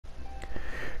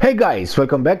Hey guys,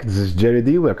 welcome back. This is Jerry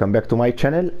D. Welcome back to my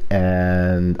channel,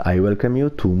 and I welcome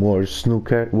you to more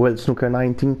Snooker World Snooker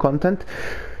 19 content.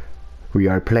 We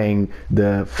are playing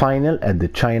the final at the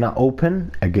China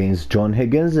Open against John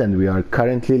Higgins, and we are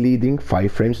currently leading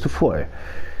 5 frames to 4.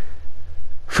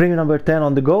 Frame number 10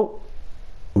 on the go.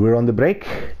 We're on the break,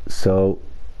 so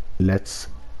let's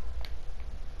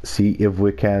see if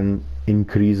we can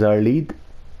increase our lead.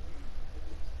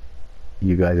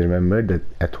 You guys remember that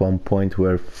at one point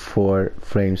we're 4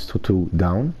 frames to 2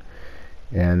 down,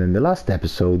 and in the last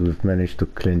episode we've managed to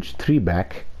clinch 3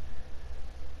 back.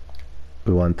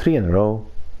 We won 3 in a row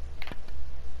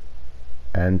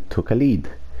and took a lead.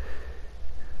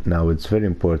 Now it's very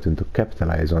important to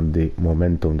capitalize on the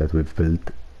momentum that we've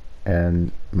built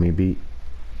and maybe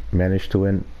manage to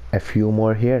win a few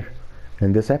more here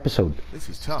in this episode. This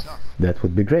is tough. That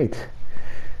would be great.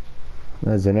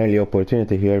 There's an early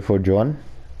opportunity here for John.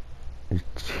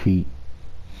 He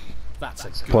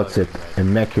spots it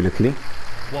immaculately.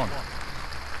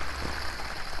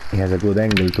 He has a good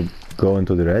angle to go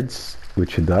into the reds,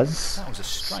 which he does. That was a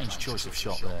strange choice of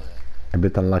shot there. A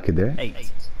bit unlucky there.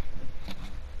 8.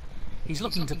 He's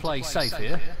looking to play safe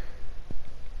here.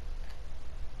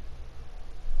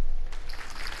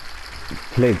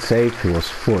 Played safe. He was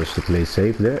forced to play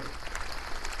safe there.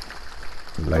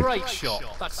 Like Great shot.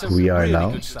 That's a we are really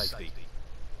now. good safety.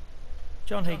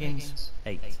 John Higgins,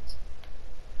 8.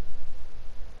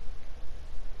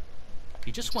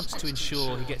 He just wants to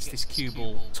ensure he gets this cue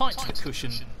ball tight to the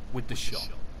cushion with the shot.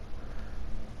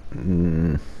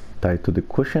 Tied to the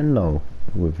cushion? No,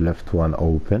 we've left one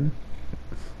open.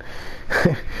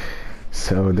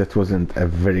 So that wasn't a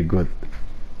very good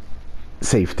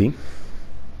safety.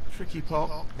 Tricky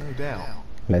pot, no doubt.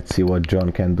 Let's see what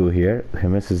John can do here. He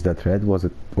misses that red. Was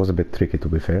a bit tricky, to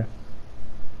be fair.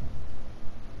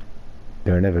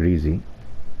 They're never easy.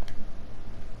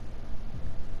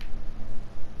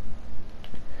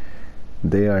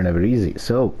 They are never easy.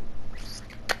 So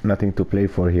nothing to play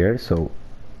for here. So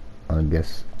I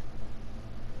guess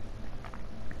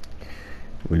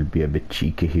we'll be a bit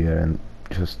cheeky here and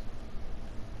just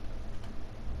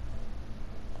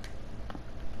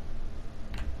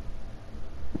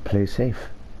play safe.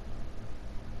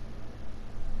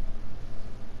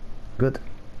 Good.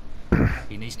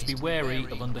 He needs to be wary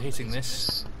of underhitting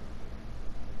this.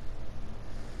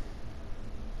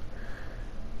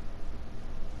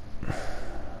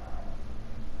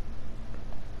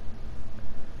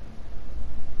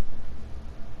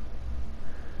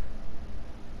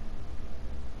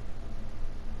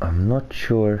 I'm not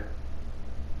sure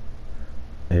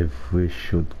if we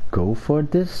should go for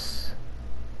this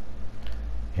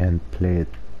and play it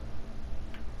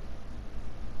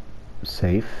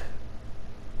safe.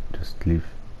 Just leave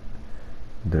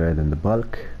the red in the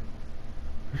bulk.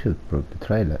 We should probably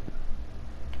try that.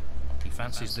 He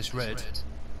fancies this red.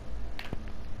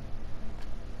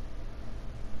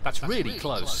 That's really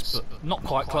close, but not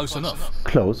quite close enough.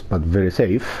 Close, but very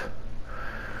safe.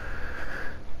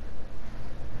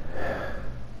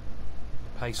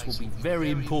 Pace will be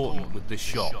very important with this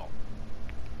shot.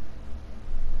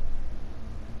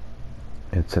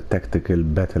 It's a tactical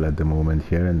battle at the moment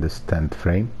here in this 10th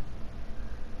frame.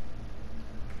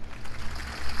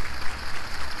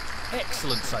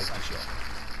 Excellent safety shot.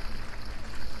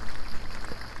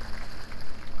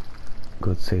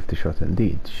 Good safety shot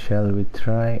indeed. Shall we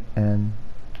try and...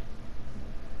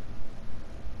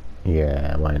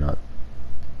 yeah, why not?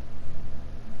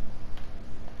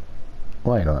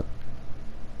 Why not?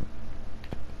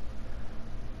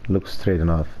 Looks straight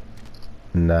enough.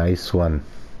 Nice one.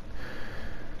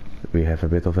 We have a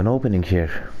bit of an opening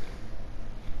here.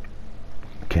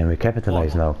 Can we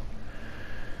capitalize now?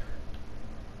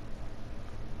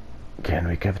 Can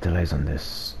we capitalize on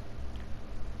this?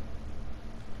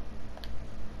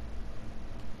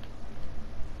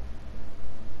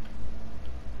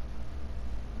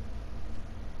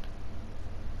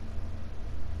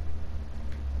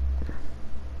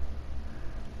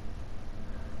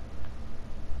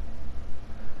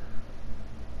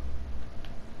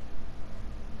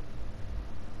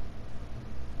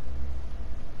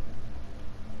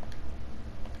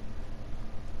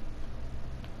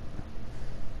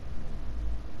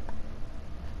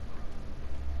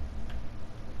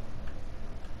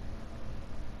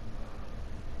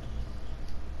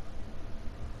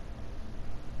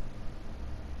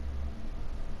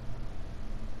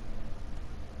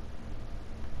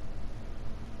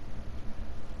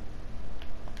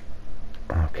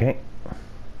 Okay.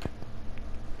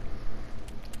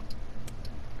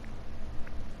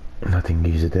 Nothing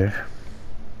easy there.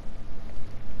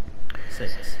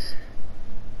 6.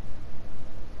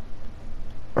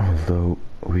 Although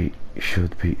we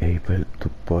should be able to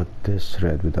pot this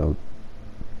red without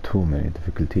too many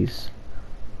difficulties.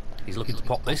 He's looking to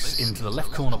pop this into the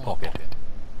left corner pocket.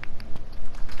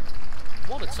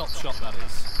 What a top shot that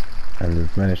is. And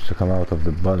we've managed to come out of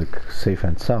the bulk safe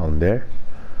and sound there.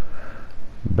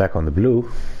 Back on the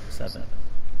blue. 7.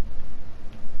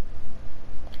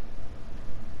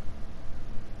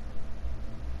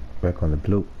 Back on the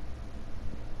blue.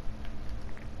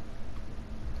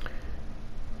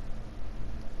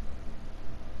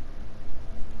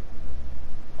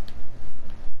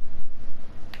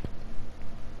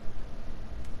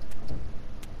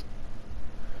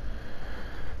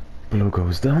 Blue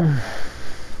goes down.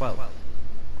 12.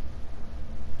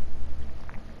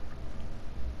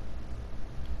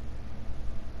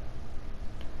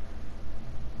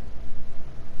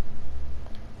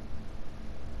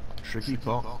 Tricky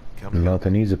pot. Coming Not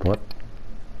an easy pot.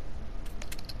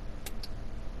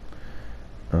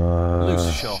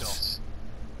 Loose shot.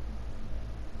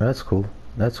 That's cool.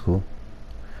 That's cool.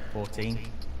 14.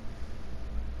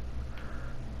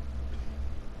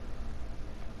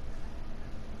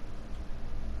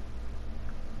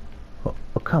 Oh,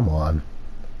 come on.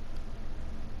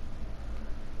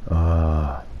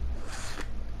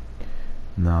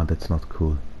 No, that's not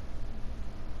cool.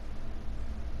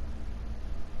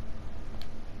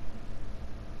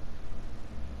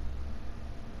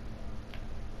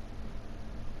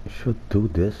 You should do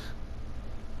this.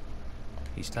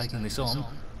 He's taking this on.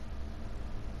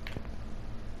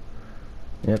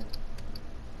 Yep.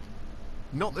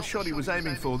 Not the shot he was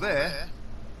aiming for there.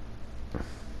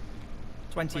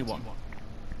 21.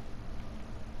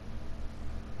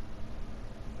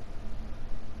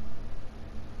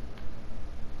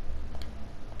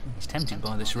 He's tempted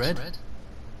by this red.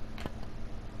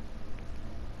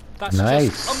 That's Nice.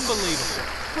 just unbelievable.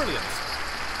 Brilliant.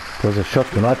 It was a shot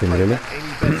to nothing, really.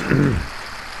 Any better?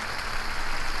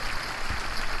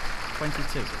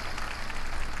 22.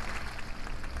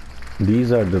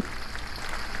 These are the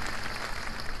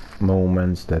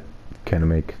moments that can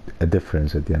make a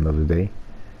difference at the end of the day.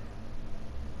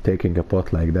 Taking a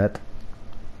pot like that.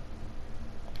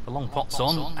 The long pot's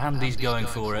on, and he's going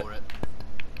for it.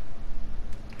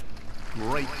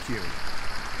 Great cue.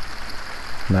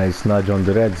 Nice nudge on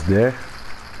the reds there.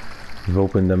 We've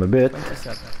opened them a bit.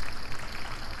 27.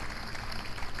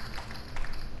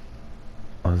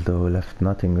 Although left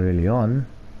nothing really on.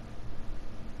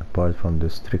 Apart from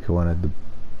this tricky one at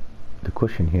the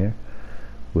cushion here.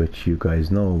 Which you guys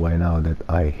know by now that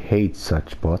I hate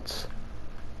such pots.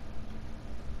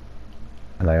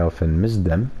 And I often miss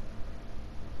them.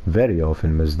 Very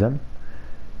often miss them.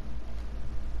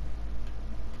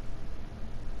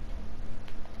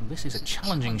 This is a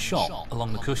challenging shot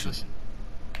along the cushion.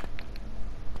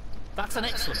 That's an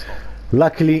excellent pot.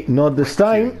 Luckily not this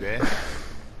time. There.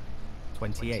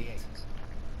 28.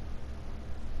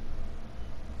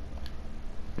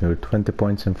 You're 20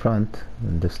 points in front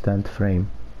in the 10th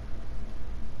frame.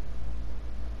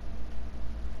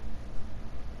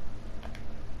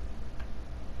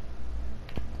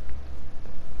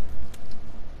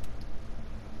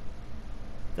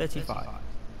 $35.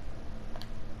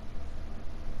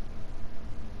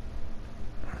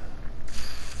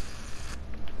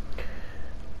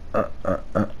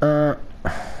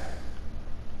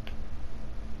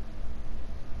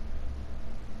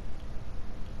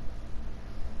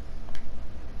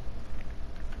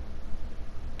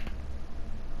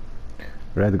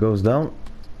 Red goes down.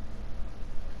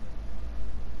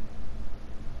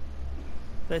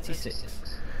 36.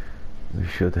 We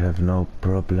should have no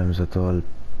problems at all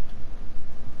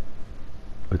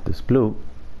with this blue.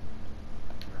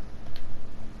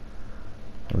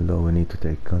 Although we need to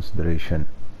take consideration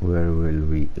where will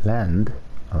we land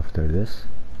after this.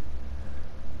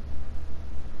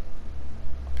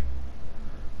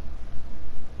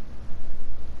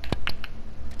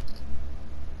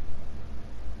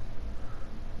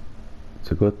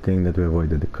 It's a good thing that we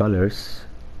avoided the colors.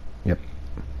 Yep,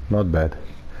 not bad.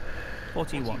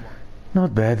 41.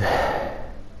 Not bad.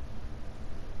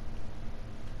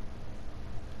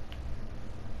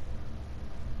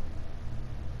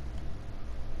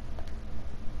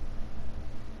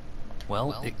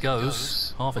 Well, it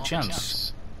goes. Half a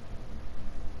chance.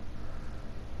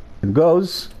 It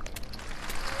goes.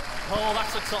 Oh,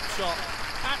 that's a top shot.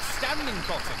 Outstanding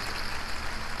potting.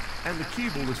 And the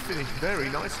cue ball has finished very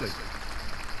nicely.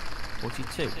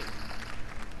 42.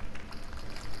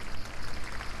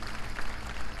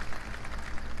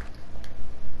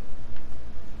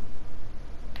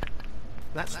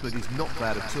 That split is not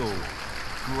bad at all.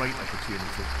 Great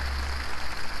opportunity.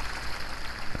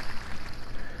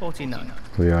 49.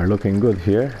 We are looking good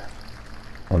here.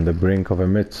 on the brink of a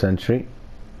mid-century,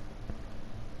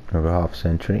 of a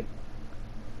half-century.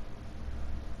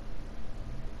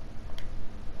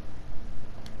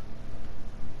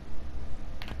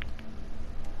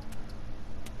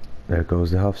 There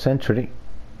goes the half-century.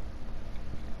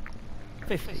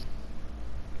 50.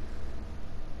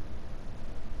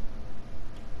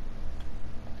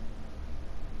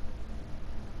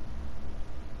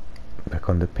 Back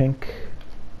on the pink.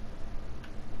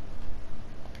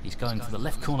 He's going for the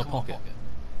left corner pocket.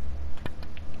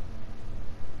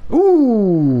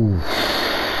 Ooh!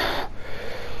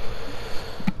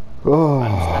 Oh,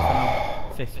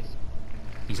 Stefanow, 50.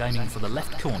 He's aiming for the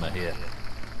left corner here.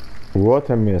 what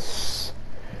a miss.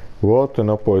 What an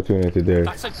opportunity there.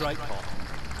 That's a great pot.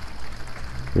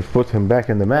 We've put him back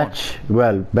in the match.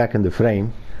 Well, back in the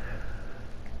frame.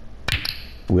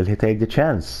 Will he take the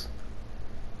chance?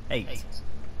 8.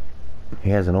 He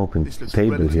has an open This looks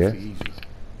table here. relatively easy.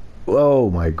 Oh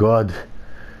my god.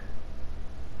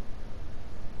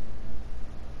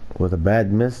 What a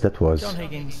bad miss that was. John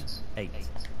Higgins, 8.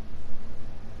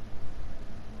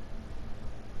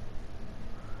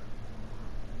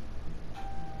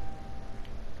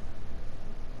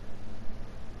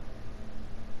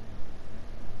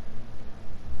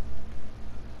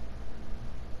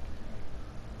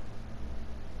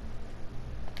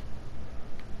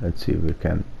 Let's see if we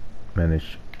can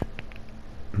manage.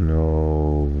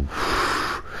 No.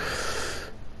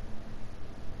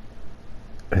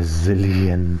 A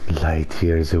zillion light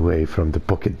years away from the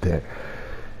pocket there.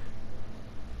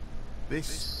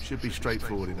 This should be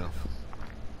straightforward enough.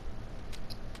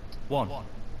 1.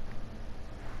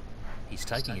 He's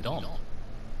taking it on.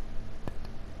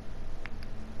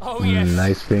 Oh yes.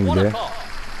 Nice thing What a there. pot.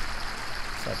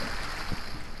 7.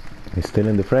 He's still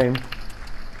in the frame.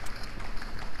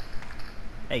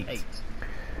 8. He's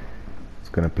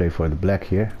gonna play for the black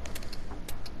here.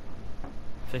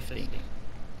 15.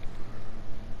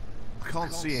 I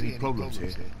can't see any problems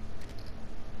here.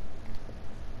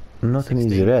 Not an easy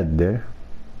 16. red there.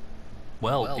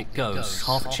 Well, it goes.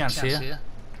 Half a chance here.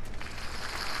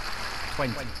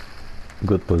 20.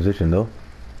 Good position though.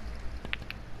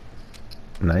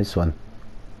 Nice one.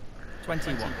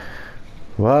 21.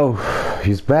 Wow,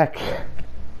 he's back.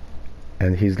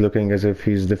 And he's looking as if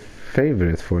he's the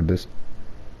favorite for this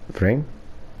frame.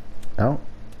 Now,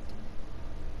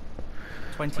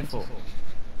 24.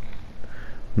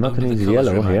 not Only an the easy colours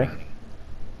yellow here. remaining.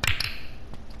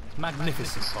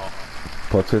 Magnificent pot.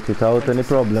 Puts it without any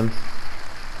problem.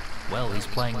 Well, he's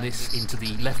playing this into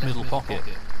the left middle pocket.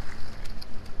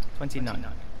 29.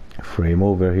 Frame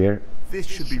over here. This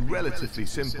should be relatively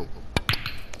simple.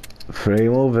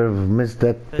 Frame over, missed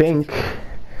that pink.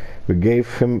 We gave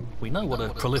him, We know what a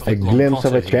prolific A long glimpse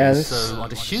of potter a he is, chance. so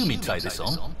I'd assume he'd take this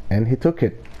on. and he took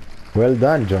it. Well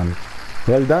done, John.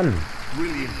 Well done.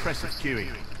 Really impressive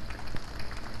cueing.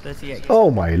 38.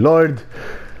 Oh my lord.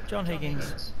 John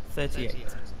Higgins, 38.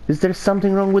 Is there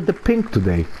something wrong with the pink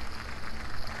today?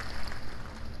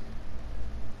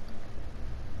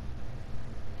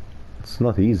 It's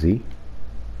not easy.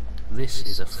 This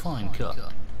is a fine cut.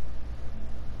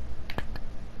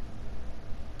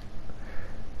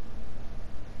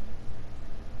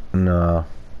 No.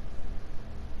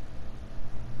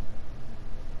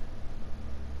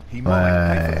 He might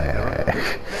pay for that error.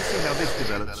 Let's see how this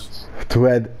develops. To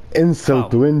add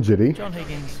insult Foul. to injury. John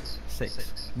Higgins,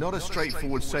 6. Not a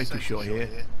straightforward safety shot here.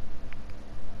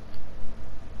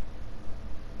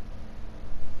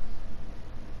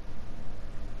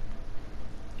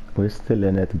 We're still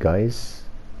in it, guys.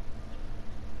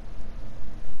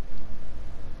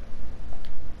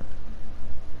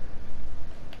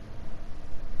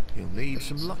 He'll need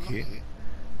some luck here.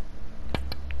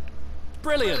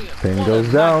 Brilliant! Pin What goes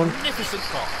a down. Magnificent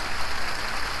pot.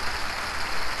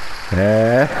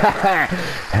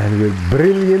 And we're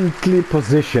brilliantly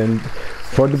positioned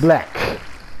for the black.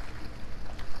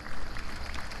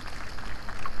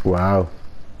 Wow.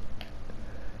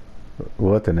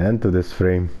 What an end to this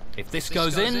frame. If this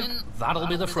goes in, that'll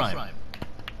be the frame.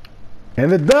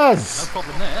 And it No does!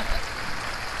 problem there.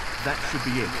 That should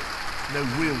be it. No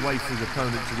real way for his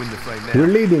opponent to win the frame We're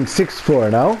now. leading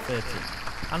 6-4 now. 30.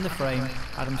 And the frame,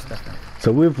 Adam Stefanow.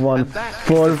 So we've won And that is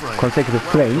 4 the frame. consecutive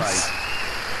Well frames. played.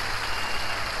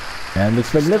 And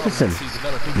it's magnificent. Starting to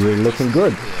develop into We're a looking decent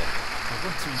good. lead here. I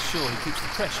want to ensure he keeps the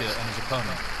pressure on his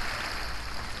opponent.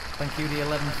 Thank you, the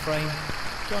 11th frame.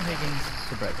 John Higgins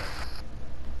to break.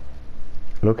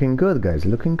 Looking good, guys.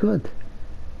 Looking good.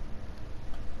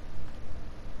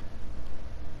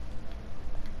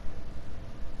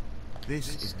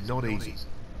 This is not easy.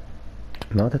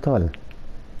 Not at all.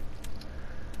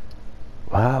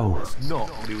 Wow. That's not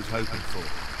what he was hoping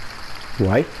for.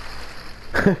 Why?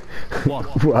 One.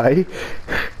 Why?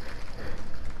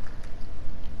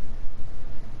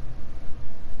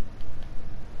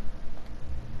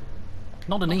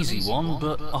 Not an easy one,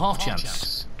 but a half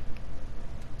chance.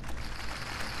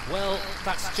 Well,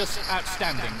 that's just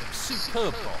outstanding.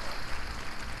 Superb pot.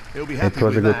 He'll be happy It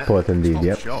was with a good that. pot indeed, Top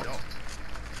yep. shot.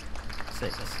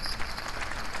 6.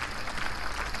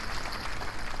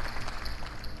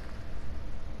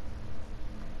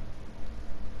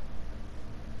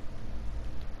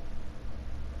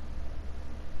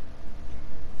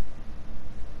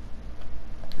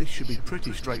 This should be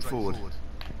pretty straightforward.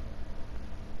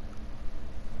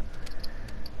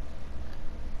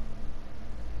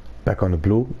 Back on the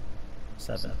blue.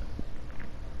 7.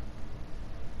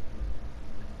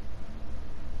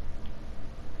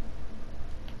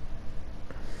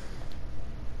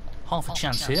 Half a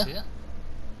chance here.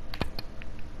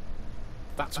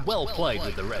 That's well played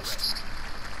with the rest.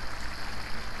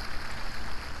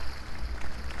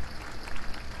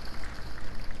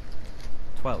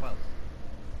 Twelve.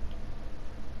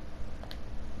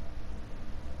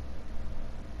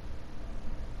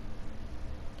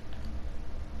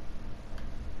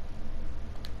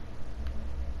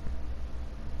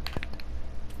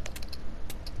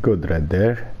 Good red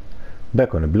there.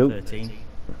 Back on the blue. 13.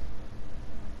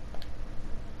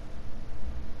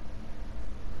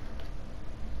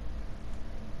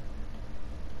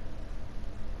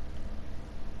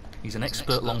 He's an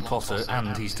expert long potter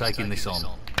and he's taking this on.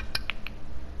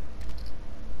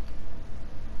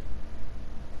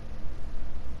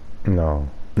 No.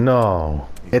 No.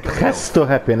 It has to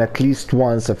happen at least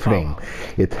once a frame.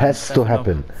 It has to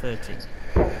happen. 30.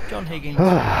 John Higgins. If he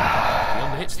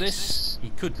underhits this,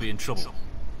 he could be in trouble.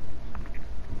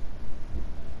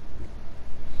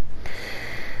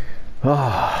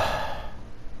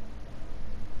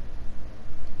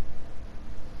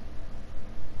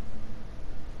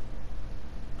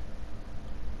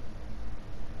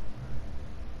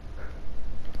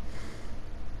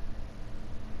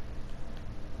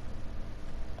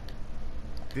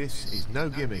 This is no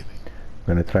gimme. I'm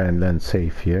gonna try and land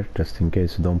safe here, just in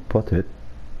case I don't pot it.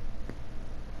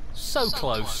 So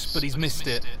close, but he's missed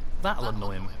it. That'll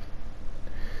annoy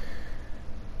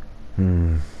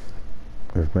him.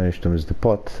 We've managed to miss the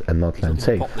pot and not He's land looking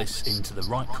safe. to pop this into the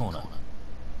right corner.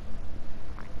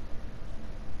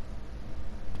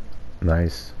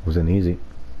 Nice. Wasn't easy.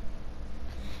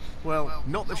 Well,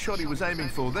 not the shot he was aiming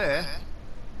for there.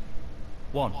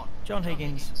 1. John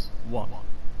Higgins. 1.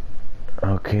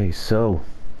 Okay, so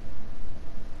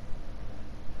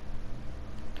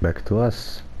back to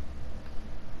us.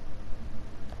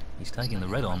 He's taking the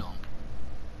red on.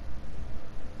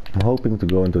 I'm hoping to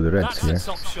go into the reds That's here. a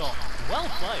top shot. Well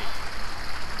played.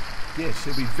 Yes,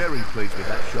 he'll be very pleased with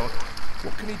that shot.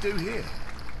 What can he do here?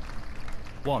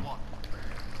 1.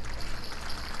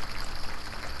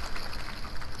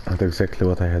 Not exactly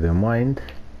what I had in mind,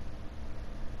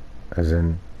 as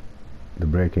in the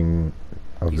breaking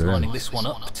of He's the lining rim. this one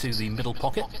up to the middle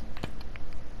pocket.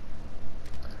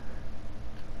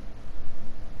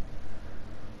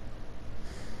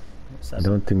 I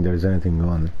don't think there's anything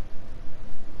on.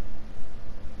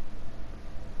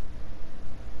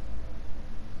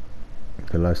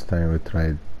 The last time we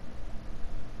tried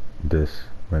this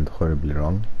went horribly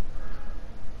wrong,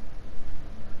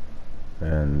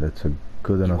 and that's a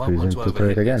good You enough won't reason want to try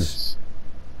it overhit again. this.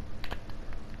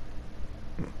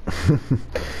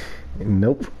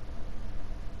 Nope.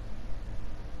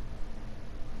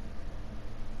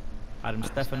 Adam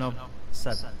Stefanow.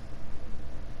 7.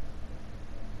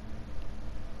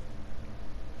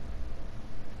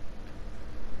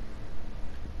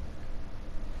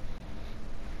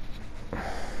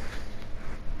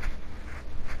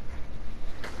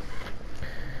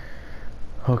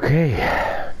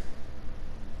 Okay.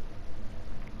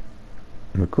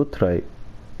 We could try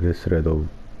this red on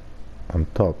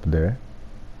top there,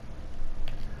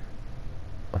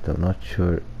 but I'm not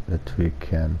sure that we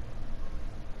can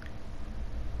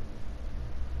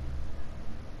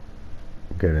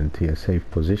guarantee a safe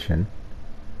position.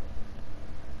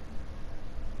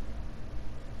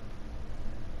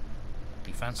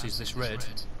 He fancies this red.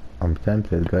 I'm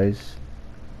tempted, guys.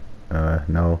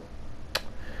 No.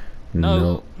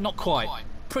 No, not quite.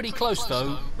 Pretty close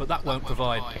though, but that won't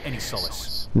provide any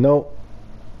solace. No.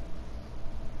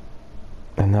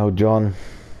 And now John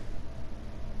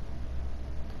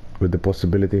with the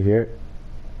possibility here.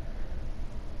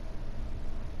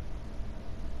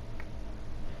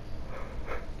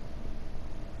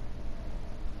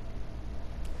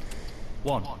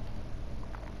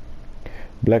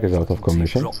 Black is out of To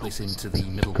commission. drop this into the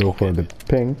middle Go for pocket. the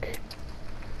pink.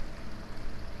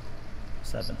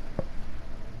 7.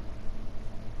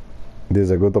 This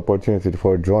is a good opportunity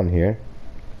for John here.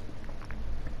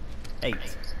 8.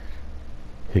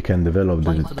 He can develop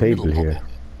Playing the for the table middle here. pocket.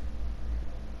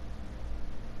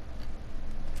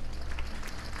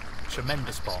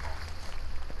 Tremendous pot.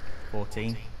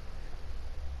 14.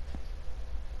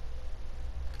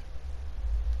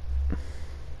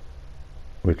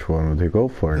 Which one would he go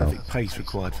for now? Perfect pace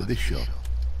required for this shot.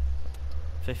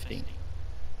 15.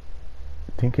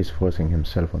 I think he's forcing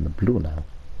himself on the blue now.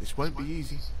 This won't be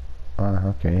easy. Ah,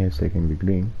 okay, he's taking the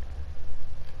green.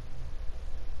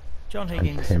 John And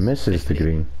Higgins. he misses the 15.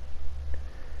 green.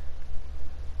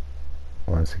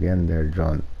 Once again there,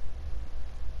 John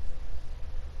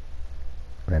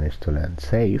managed to land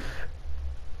safe.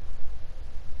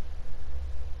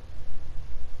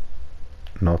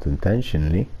 Not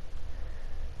intentionally.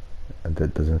 And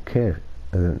that doesn't care.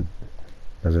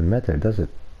 Doesn't matter, does it?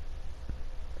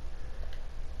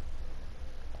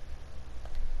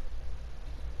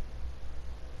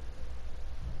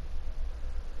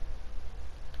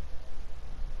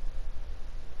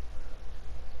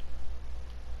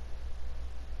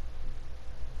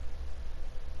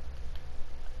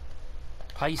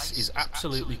 Pace is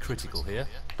absolutely critical here.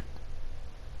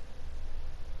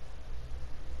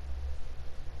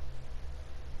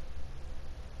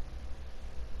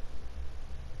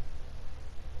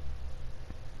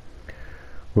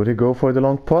 Would he go for the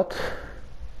long pot?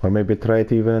 Or maybe try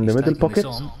it even in the He's middle taking this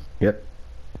pocket? on. Yep.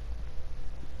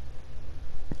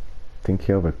 Think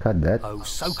he overcut that. Oh,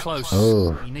 so close.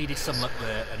 Oh. He needed some luck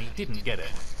there, and he didn't get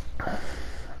it.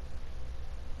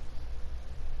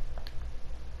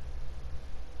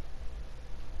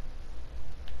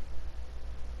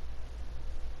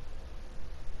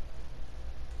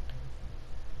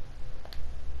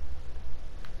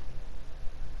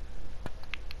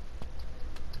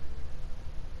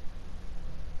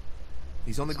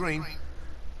 He's on the green.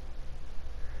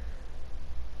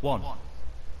 1.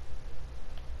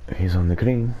 He's on the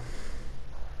green.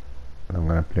 I'm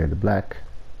gonna play the black.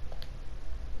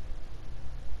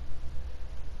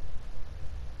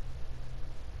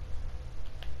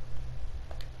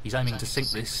 He's aiming to sink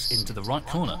this into the right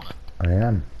corner. I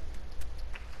am.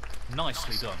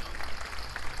 Nicely done.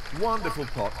 Wonderful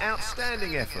pot.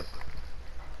 Outstanding effort.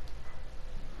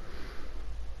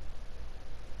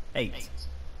 8.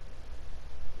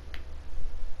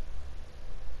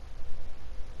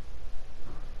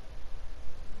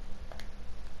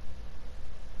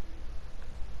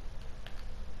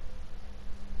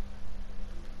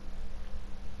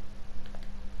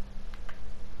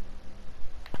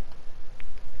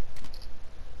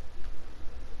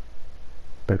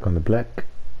 Back on the black.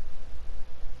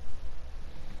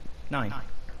 9.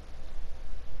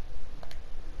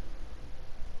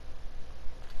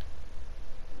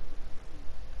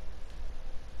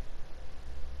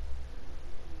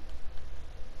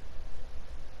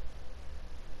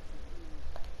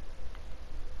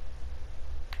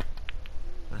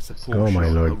 That's a poor Oh, shot. my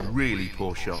lord. A really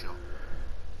poor shot.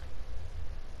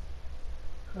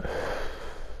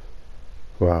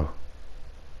 Wow.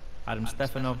 Adam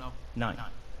Stefanow. 9.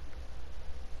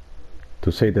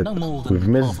 To say that No more than we've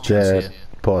missed half chance the here.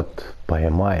 pot by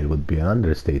a mile would be an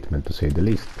understatement, to say the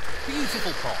least.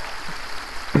 Beautiful pot.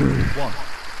 1.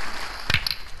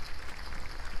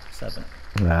 7.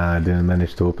 I didn't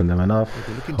manage to open them enough.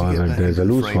 They're looking to get However, back there's a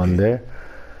into the loose frame one here. there,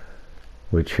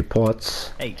 which he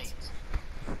pots. 8.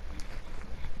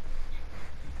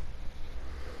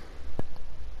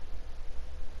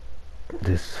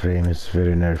 This frame is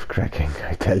very nerve-cracking,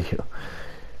 I tell you.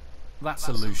 That's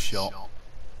a loose shot.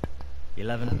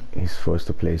 11. He's forced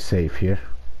to play safe here.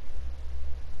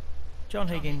 John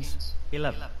Higgins.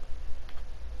 11.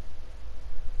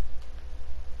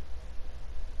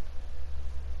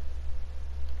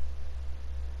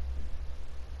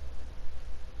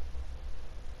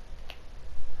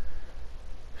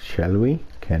 Shall we?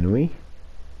 Can we?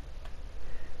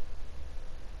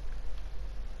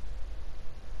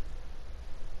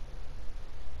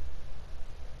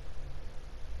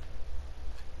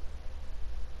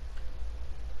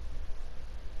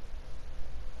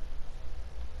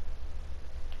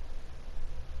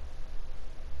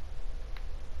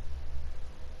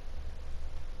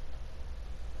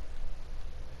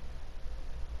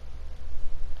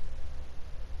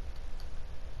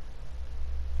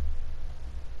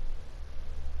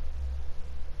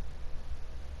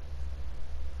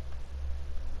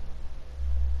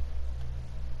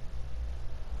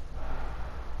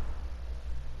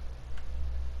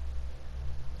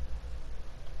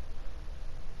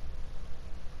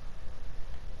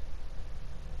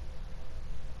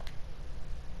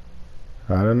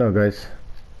 I don't know, guys.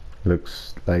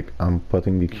 Looks like I'm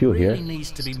putting the cue He really here.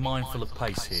 needs to be mindful of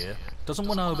pace here. Doesn't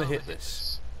want to overhit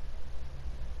this.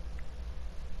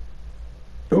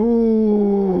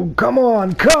 Ooh, come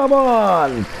on, come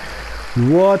on!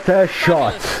 What a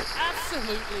shot!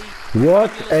 Absolutely.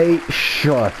 What a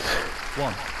shot!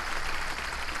 One.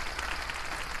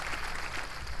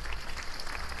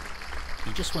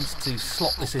 He just wants to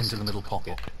slot this into the middle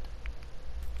pocket.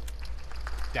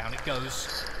 Down it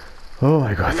goes. Oh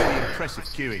my god. Really impressive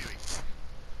cueing.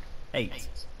 8.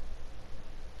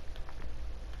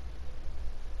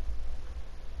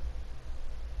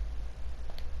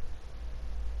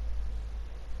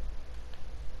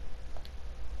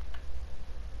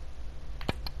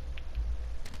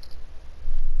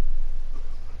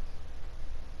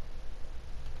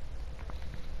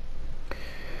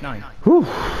 Nine. Whew.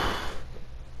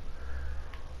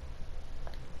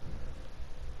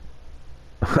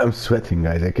 I'm sweating,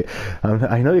 guys.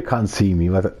 I know you can't see me,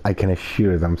 but I can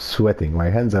assure that I'm sweating. My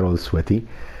hands are all sweaty.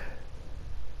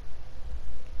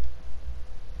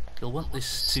 He'll want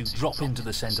this to drop into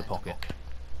the centre pocket.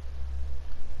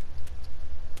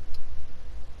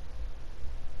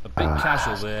 A bit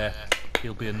casual there.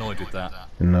 He'll be annoyed with that.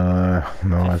 No,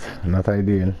 not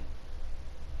ideal.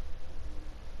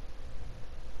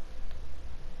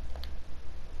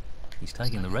 He's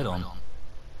taking the red on.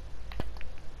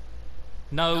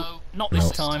 No, not this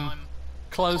time.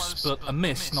 Close, but a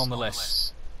miss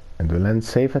nonetheless. And we'll end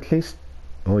safe at least?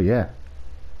 Oh yeah.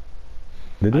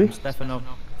 Did we? Stefanow,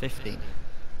 15.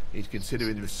 He's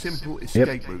considering the simple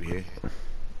escape route here.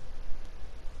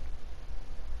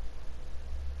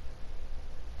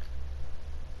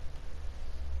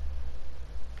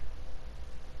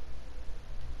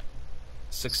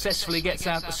 Successfully gets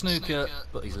out the snooker,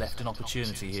 but he's left an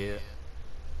opportunity here.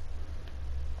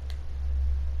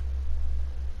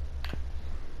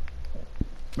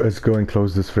 Let's go and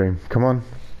close this frame. Come on.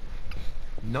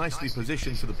 Nicely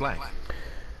positioned for the black.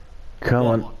 Come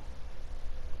on.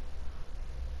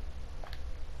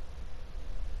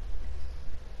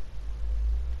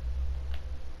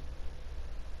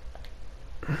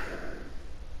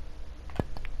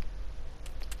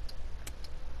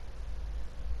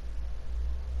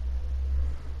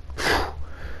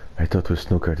 I thought we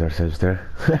snookered ourselves there.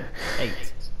 8.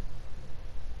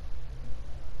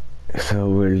 So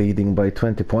we're leading by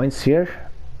 20 points here.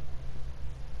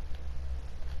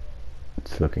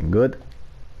 It's looking good.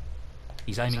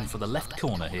 He's aiming for the left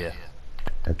corner here.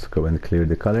 Let's go and clear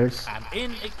the colors. And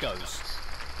in it goes.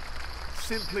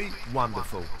 Simply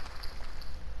wonderful.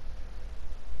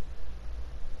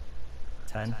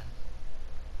 10.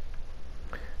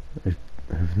 We've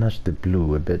notched the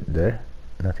blue a bit there.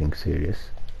 Nothing serious.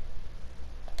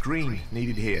 Green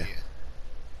needed here.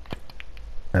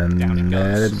 And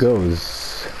there it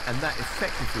goes. And that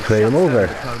effectively Frame shuts over.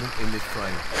 down the opponent in this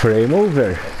frame. Frame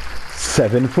over.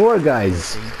 7-4,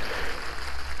 guys.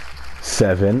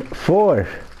 7-4.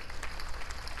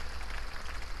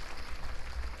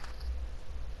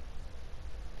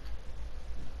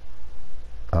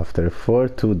 After a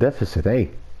 4-2 deficit, eh?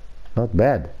 Not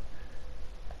bad.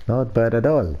 Not bad at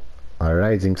all. Our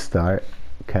Rising Star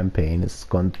campaign is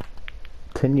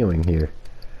continuing here.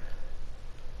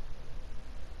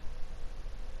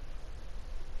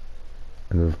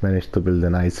 And we've managed to build a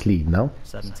nice lead now.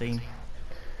 17.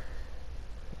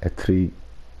 A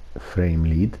 3-frame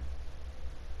lead.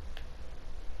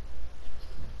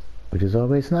 Which is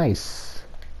always nice.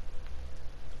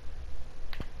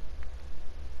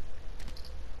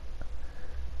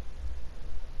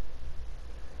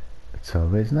 It's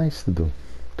always nice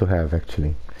to have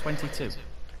actually. 22.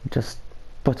 Just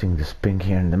putting this pink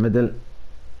here in the middle.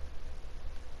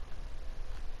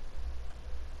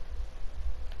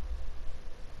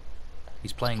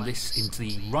 He's playing this into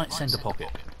the right centre pocket.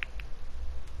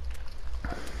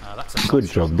 That's a Good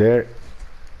shot. job there.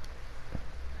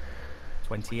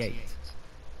 28.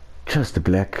 Just the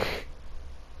black.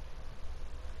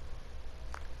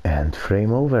 And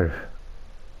frame over.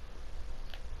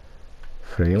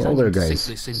 Frame He's over, aiming to guys.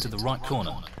 sink this into the right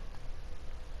corner.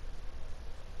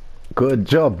 Good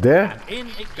job there. And in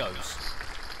it goes.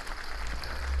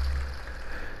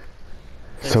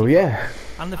 So yeah,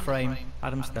 And the frame,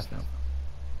 Adam Stefanow.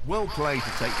 Well played to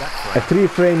take that a frame.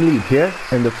 3-frame lead here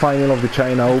in the final of the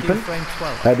China Open. Frame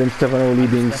 12. Adam Stefanow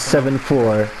leading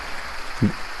 7-4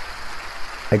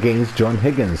 against John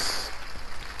Higgins.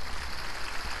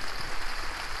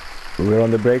 We're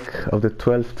on the break of the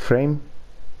 12th frame.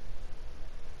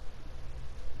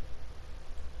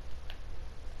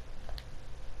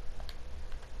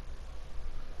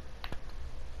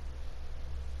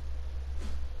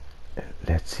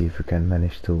 Let's see if we can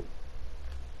manage to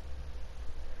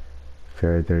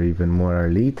further even more our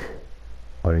lead,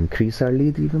 or increase our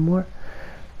lead even more.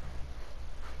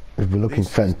 We've been looking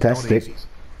This is not fantastic. easy.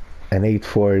 An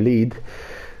 8-4 lead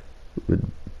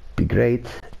would be great.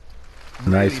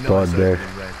 Really Nice spot there.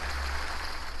 opening red.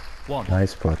 1.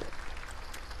 Nice spot.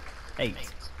 8.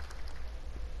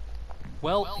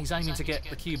 Well, he's aiming to get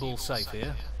the cue ball safe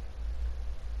here.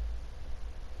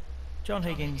 John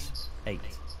Higgins, 8.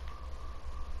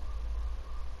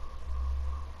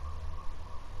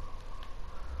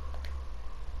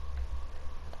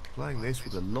 Playing this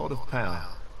with a lot of power.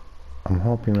 I'm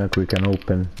hoping that we can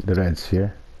open the reds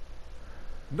here.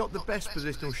 Not the best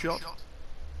positional shot.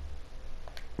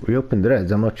 We opened the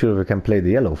reds. I'm not sure if we can play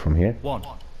the yellow from here. 1.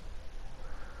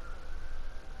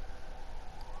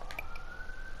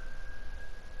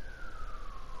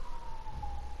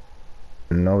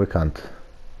 No, we can't.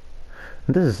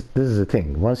 This is the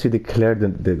thing. Once you declare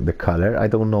the color, I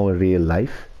don't know in real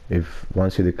life if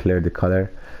once you declare the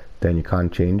color, then you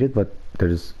can't change it. But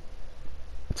it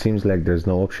seems like there's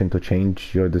no option to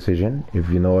change your decision. If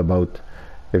you know about,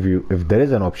 if there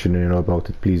is an option and you know about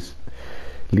it, please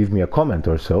leave me a comment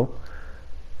or so.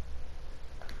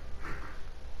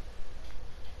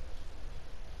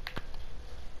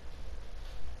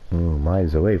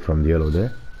 Miles away from the yellow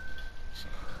there.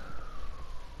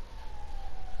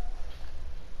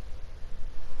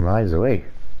 Miles away.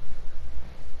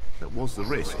 That was the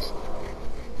risk.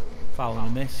 Foul and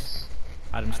a miss.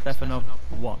 Adam Stefanow,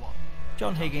 1.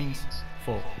 John Higgins,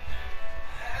 4. 1.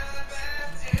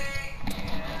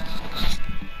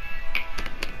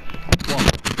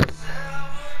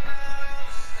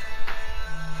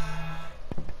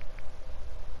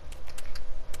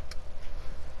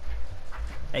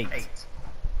 Eight.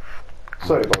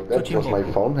 Sorry about that, it was my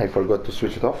phone. I forgot to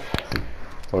switch it off.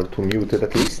 Or to mute it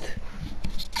at least.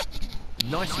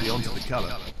 Nicely onto the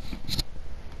colour.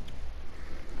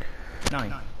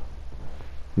 9.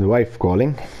 The wife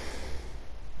calling.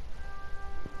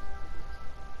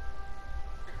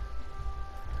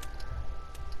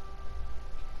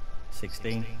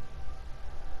 $16.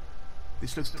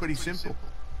 This looks pretty simple.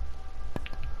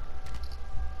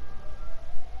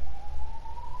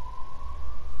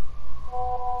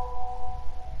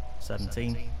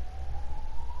 17.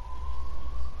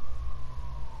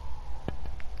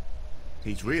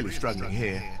 He's really struggling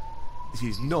here. This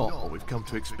is not what we've come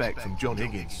to expect from John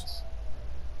Higgins.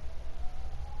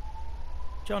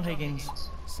 John Higgins,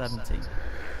 17.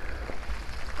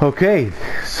 Okay,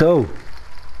 so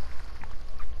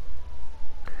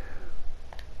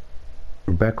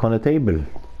we're back on the table.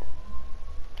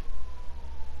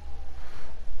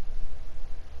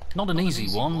 Not an easy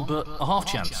one, but a half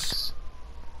chance.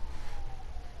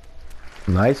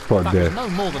 Nice spot That there. was no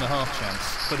more than a half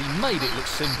chance, but he made it look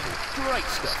simple. Great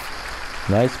stuff.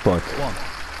 Nice spot. 1.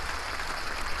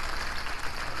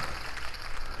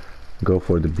 Go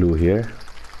for the blue here.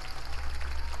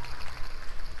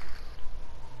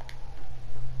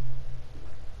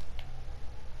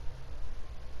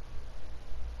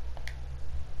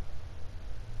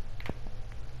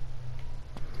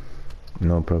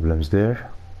 No problems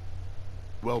there.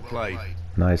 Well played.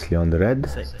 Nicely on the red.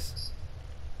 6.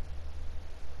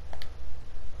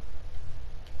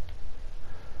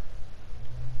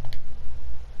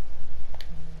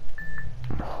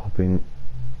 Hoping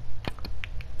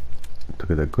to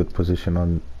get a good position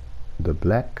on the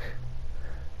black,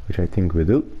 which I think we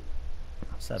do.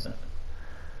 7.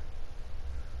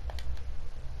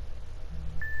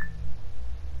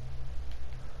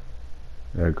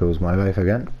 There goes my wife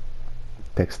again,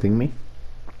 texting me.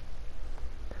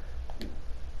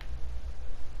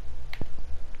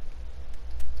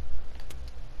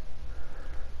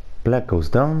 Black goes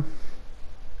down,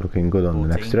 looking good on 14.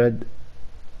 the next red.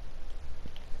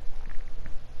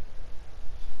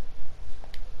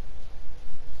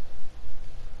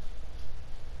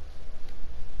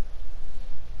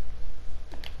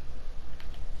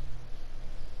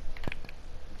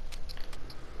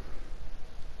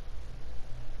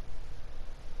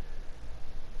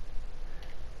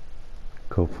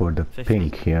 Go for the 50.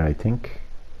 pink here, I think.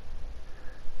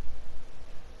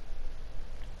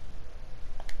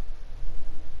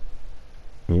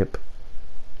 Yep.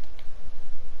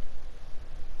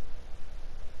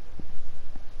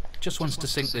 Just wants to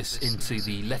sink this into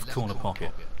the left corner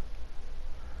pocket.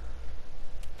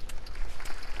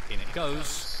 In it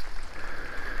goes.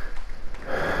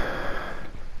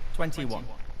 21.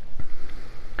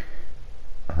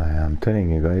 I am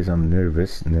telling you guys, I'm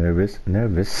nervous.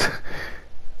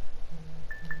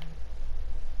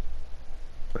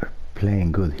 We're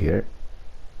playing good here.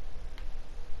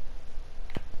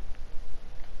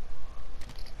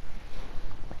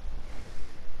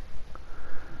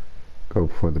 Go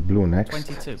for the blue next.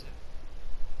 22.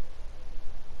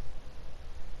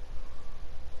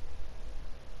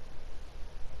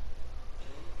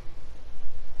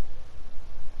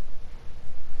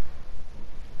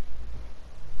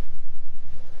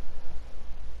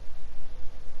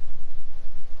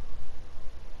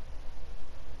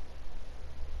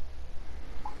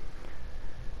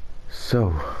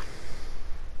 So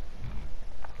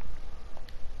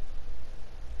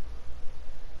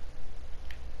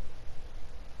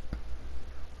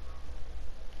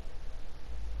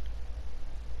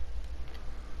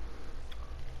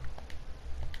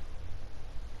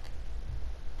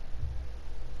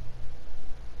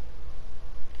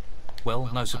Well,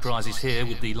 no surprises here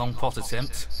with the long pot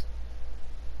attempt.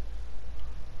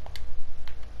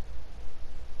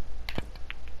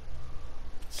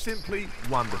 Simply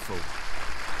wonderful.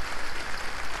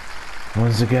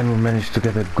 once again we managed to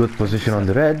get a good position on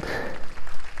the red.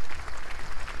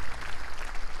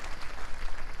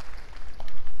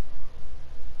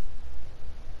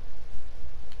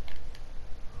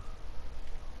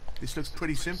 This looks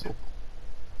pretty simple.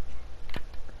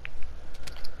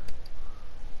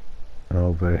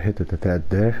 Overhit it a tad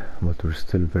there, but we're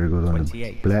still very good on the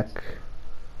 28. black.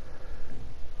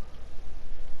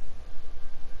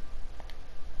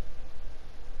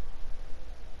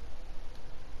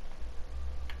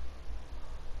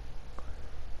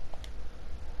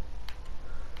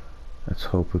 Let's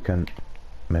hope we can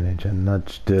manage and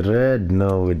nudge the red.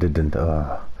 No, we didn't.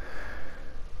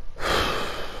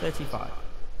 35.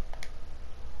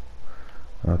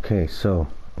 Okay, so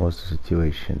what's the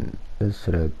situation? This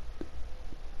red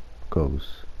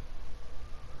goes.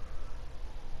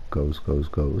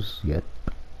 Yep.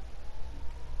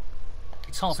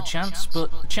 It's half a chance, but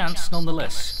a chance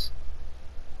nonetheless.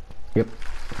 Yep.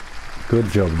 Good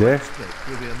job there.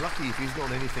 He'll be unlucky if he's got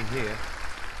anything here.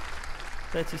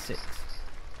 36.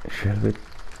 Shall we?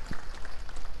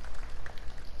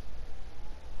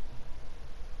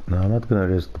 No, I'm not gonna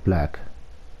risk the black.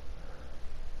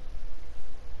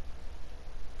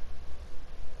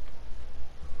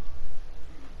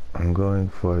 I'm going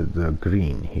for the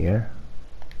green here.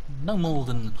 No more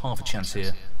than half a chance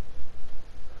here.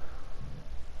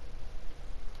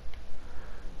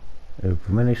 If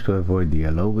we manage to avoid the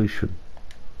yellow, we should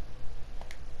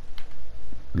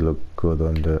look good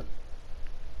on the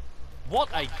What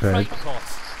a Right. great pot!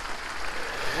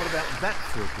 What about that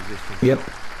for a position? Yep.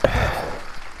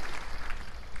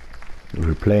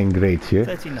 We're playing great here.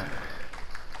 39.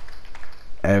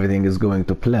 Everything is going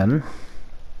to plan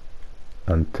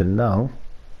until now,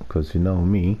 because you know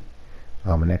me,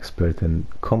 I'm an expert in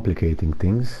complicating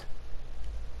things.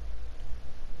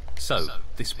 So,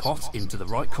 this pot into the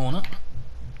right corner.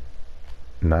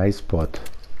 Nice pot.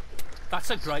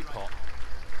 That's a great pot.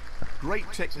 Great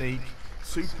technique,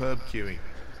 superb cueing.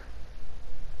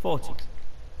 40.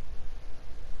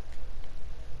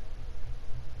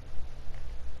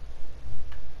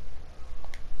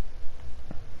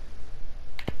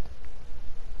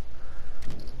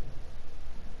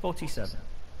 $47.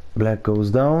 Black goes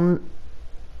down.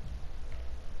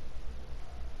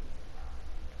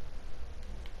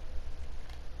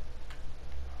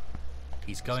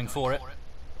 He's going for it.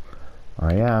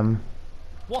 I am.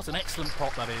 What an excellent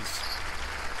pot that is.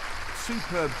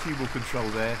 Superb cue ball control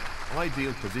there.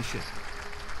 Ideal position.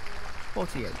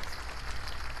 48.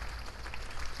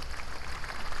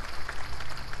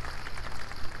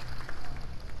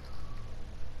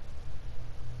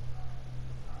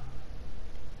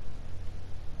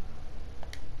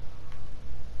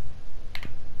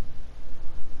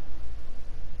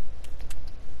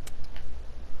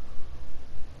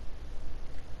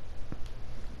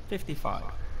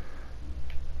 $55.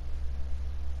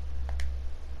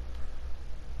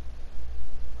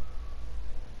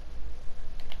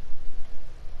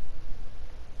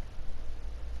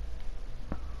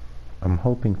 I'm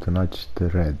hoping to nudge the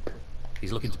red.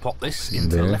 He's looking to pop this into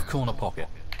the There. left corner pocket.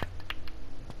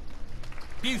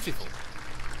 Beautiful.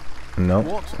 No.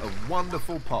 What a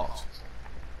wonderful pot.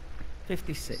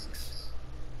 56.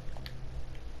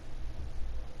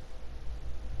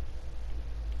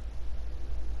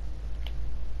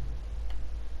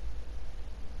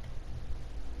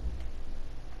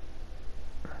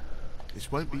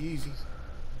 This won't be easy.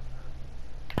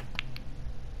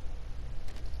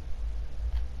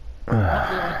 Not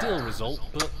the ideal result,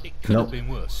 but it could Nope. have been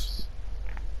worse.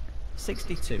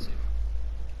 62.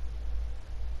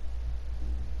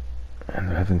 And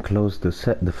we haven't closed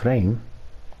the frame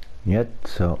yet,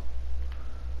 so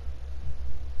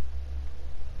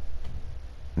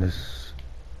this.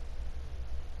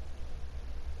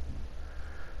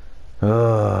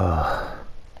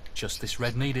 Just this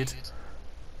red needed.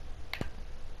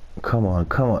 Come on,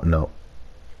 come on, no.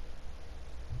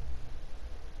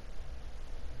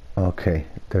 Okay,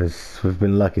 we've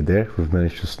been lucky there. We've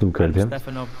managed to snooker him.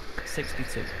 Stefanow,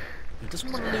 62. He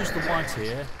doesn't want to lose the white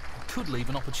here. He could leave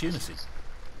an opportunity.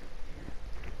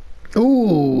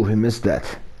 Ooh, he missed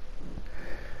that.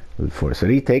 We'll force a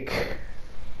retake.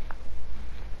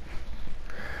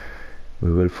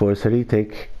 We will force a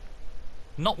retake.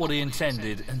 Not what he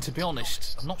intended, and to be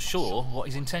honest, I'm not sure what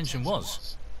his intention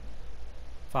was.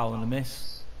 Foul and a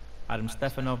miss. Adam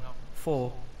Stefanow,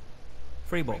 4.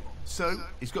 Free ball. So,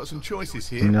 he's got some choices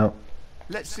here. No,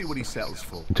 Let's see what he settles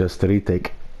for. just a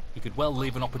retake. He could well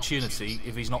leave an opportunity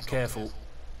if he's not careful.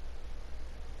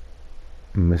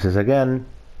 Misses again.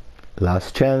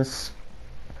 Last chance.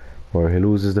 Or he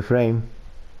loses the frame.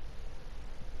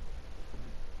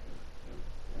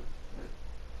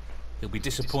 He'll be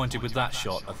disappointed with that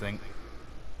shot, I think.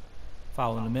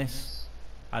 Foul and a miss.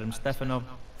 Adam Stefanow,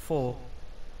 4.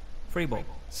 Free ball.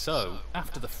 So,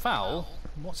 after the foul,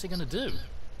 what's he going to do?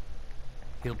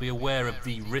 He'll be aware of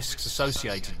the risks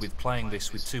associated with playing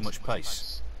this with too much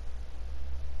pace.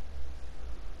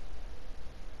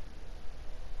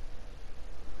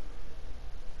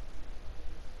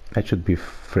 That should be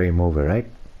frame over, right?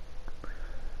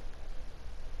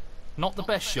 Not the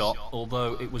best shot,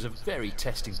 although it was a very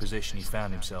testing position he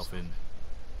found himself in.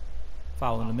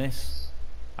 Foul and a miss.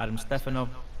 Adam Stefanow,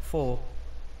 4.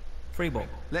 Free ball.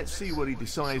 Let's see what he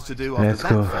decides to do after Let's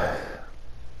that go. foul.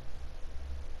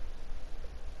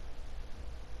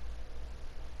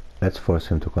 Let's force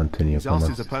him to continue. He's Come asked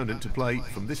on. his opponent to play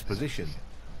from this position.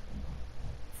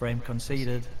 Frame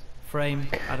conceded. Frame,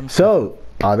 Adam So,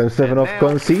 Adam Stefanow Now,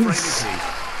 concedes. frame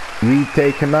We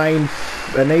take an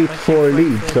 8-4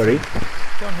 lead, sorry.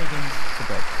 John Higgins to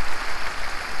break.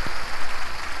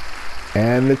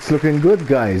 And it's looking good,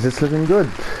 guys. It's looking good.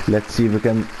 Let's see if we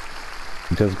can...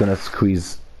 Just gonna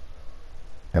squeeze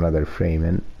another frame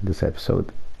in this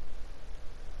episode.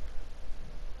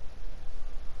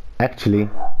 Actually,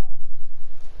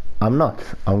 I'm not.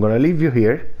 I'm gonna leave you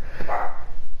here.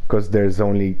 Because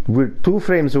we're 2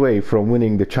 frames away from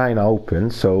winning the China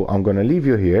Open. So I'm gonna leave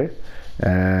you here.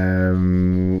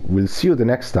 We'll see you the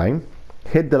next time.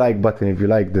 Hit the like button if you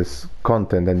like this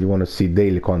content and you want to see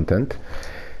daily content.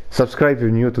 Subscribe if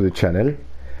you're new to the channel.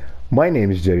 My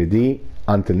name is Jerry D.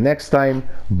 Until next time,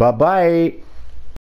 bye bye.